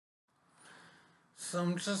So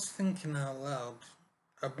I'm just thinking out loud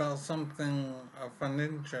about something I find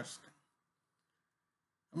interesting.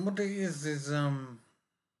 And what it is that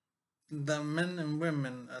men and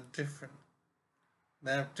women are different.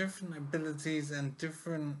 They have different abilities and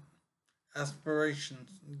different aspirations,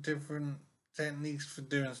 different techniques for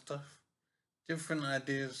doing stuff, different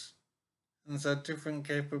ideas, and so different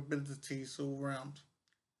capabilities all round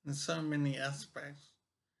in so many aspects.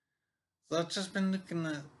 So I've just been looking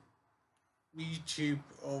at YouTube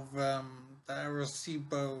of the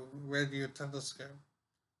Arecibo radio telescope,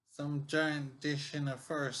 some giant dish in a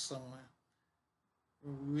forest somewhere,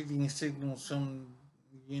 reading signals from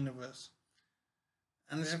the universe.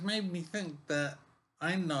 And it made me think that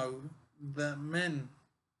I know that men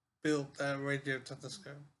built that radio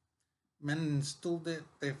telescope. Men installed it,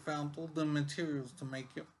 they found all the materials to make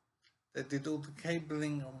it, they did all the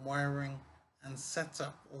cabling and wiring and set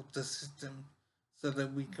up all the system so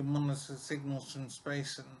that we can monitor signals from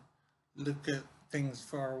space and look at things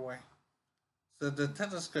far away. So the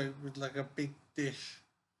telescope is like a big dish.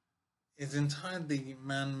 It's entirely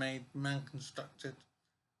man-made, man-constructed,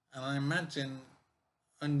 and I imagine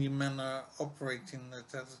only men are operating the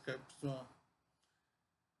telescope as well.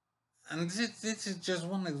 And this is just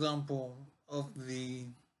one example of the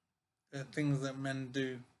things that men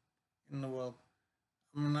do in the world.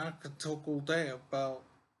 I mean, I could talk all day about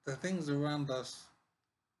the things around us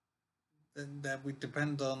that we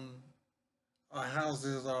depend on: our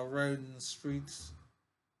houses, our roads and streets,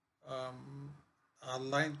 um, our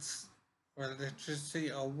lights, our electricity,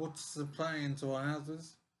 our water supply into our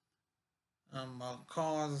houses, our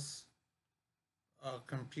cars, our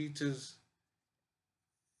computers,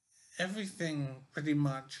 everything pretty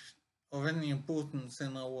much of any importance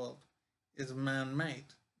in our world is man-made,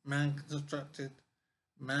 man-constructed,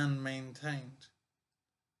 man-maintained.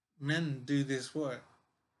 Men do this work.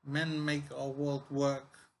 Men make our world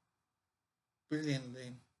work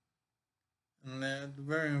brilliantly. And they're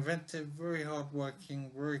very inventive, very hardworking,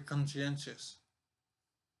 very conscientious.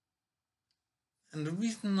 And the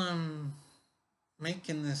reason I'm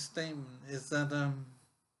making this statement is that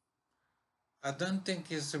I don't think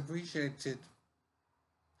it's appreciated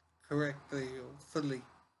correctly or fully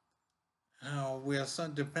how we are so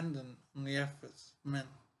dependent on the efforts of men,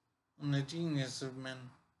 on the genius of men.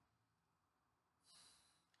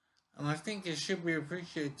 And I think it should be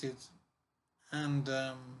appreciated. And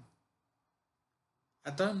I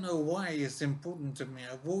don't know why it's important to me.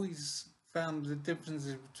 I've always found the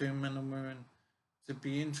differences between men and women to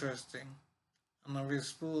be interesting. And I've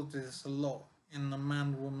explored this a lot in the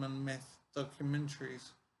Man Woman Myth documentaries,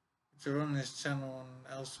 which are on this channel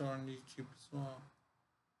and elsewhere on YouTube as well.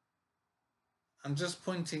 I'm just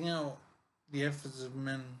pointing out the efforts of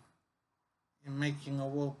men in making our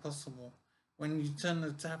world possible. When you turn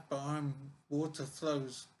the tap at home, water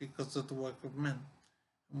flows because of the work of men.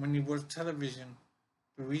 And when you watch television,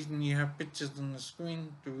 the reason you have pictures on the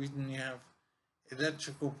screen, the reason you have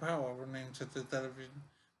electrical power running to the television,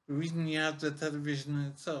 the reason you have the television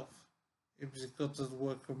itself is because of the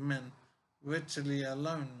work of men, virtually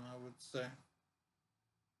alone, I would say.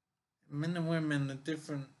 Men and women are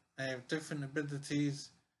different, they have different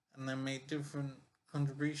abilities, and they make different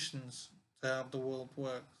contributions to how the world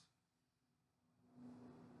works.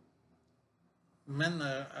 Men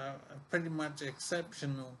are pretty much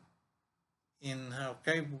exceptional in how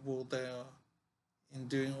capable they are in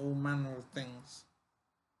doing all manner of things.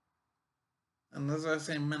 And as I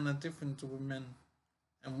say, men are different to women,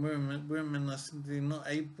 and women are simply not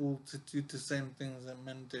able to do the same things that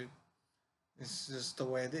men do. It's just the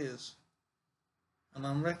way it is. And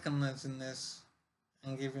I'm recognizing this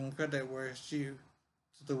and giving credit where it's due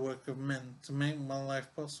to the work of men to make my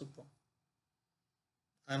life possible.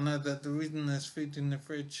 I know that the reason there's food in the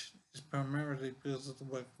fridge is primarily because of the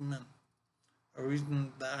work of men. The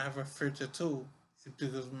reason that I have a fridge at all is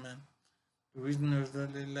because of men. The reason there's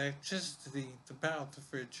electricity to power the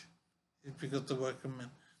fridge is because of the work of men.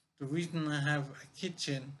 The reason I have a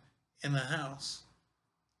kitchen in a house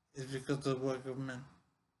is because of the work of men.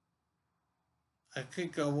 I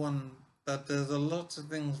could go on, but there's a lot of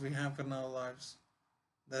things we have in our lives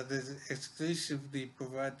that is exclusively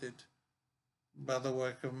provided by the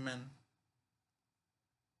work of men.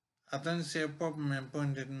 I don't see a problem in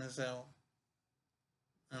pointing this out,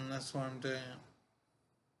 and that's why I'm doing it.